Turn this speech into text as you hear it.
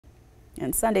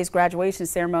And Sunday's graduation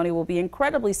ceremony will be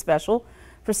incredibly special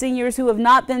for seniors who have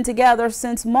not been together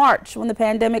since March when the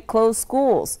pandemic closed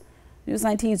schools. News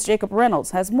 19's Jacob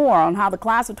Reynolds has more on how the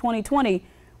class of 2020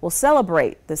 will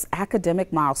celebrate this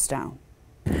academic milestone.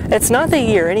 It's not the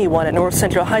year anyone at North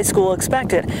Central High School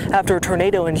expected. After a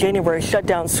tornado in January shut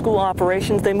down school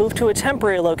operations, they moved to a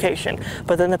temporary location.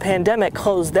 But then the pandemic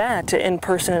closed that to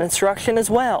in-person instruction as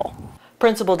well.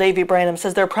 Principal Davey Branham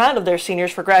says they're proud of their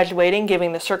seniors for graduating,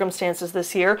 given the circumstances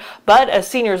this year. But as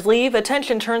seniors leave,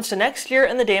 attention turns to next year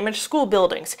and the damaged school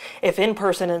buildings. If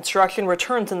in-person instruction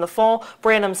returns in the fall,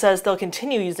 Branham says they'll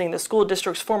continue using the school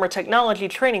district's former technology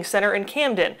training center in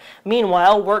Camden.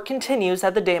 Meanwhile, work continues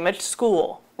at the damaged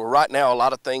school. Well, right now, a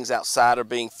lot of things outside are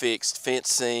being fixed,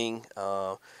 fencing,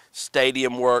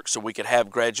 stadium work, so we could have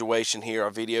graduation here, our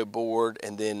video board,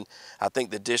 and then I think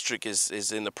the district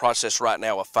is in the process right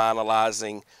now of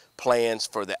finalizing plans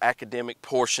for the academic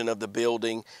portion of the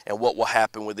building and what will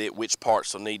happen with it, which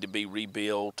parts will need to be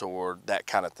rebuilt or that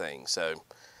kind of thing. So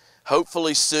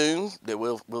hopefully soon that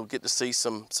we'll get to see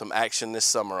some action this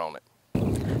summer on it.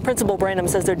 Principal Branham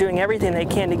says they're doing everything they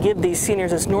can to give these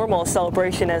seniors as normal a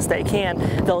celebration as they can.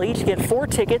 They'll each get 4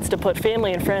 tickets to put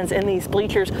family and friends in these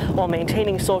bleachers while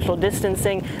maintaining social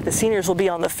distancing. The seniors will be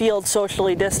on the field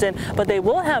socially distant, but they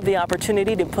will have the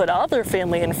opportunity to put other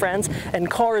family and friends and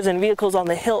cars and vehicles on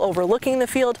the hill overlooking the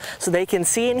field so they can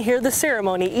see and hear the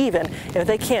ceremony even if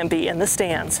they can't be in the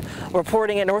stands.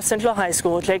 Reporting at North Central High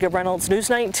School, Jacob Reynolds, News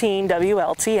 19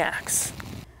 WLTX.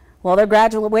 Well, their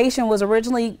graduation was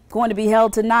originally going to be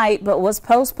held tonight, but was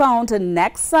postponed to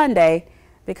next Sunday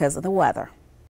because of the weather.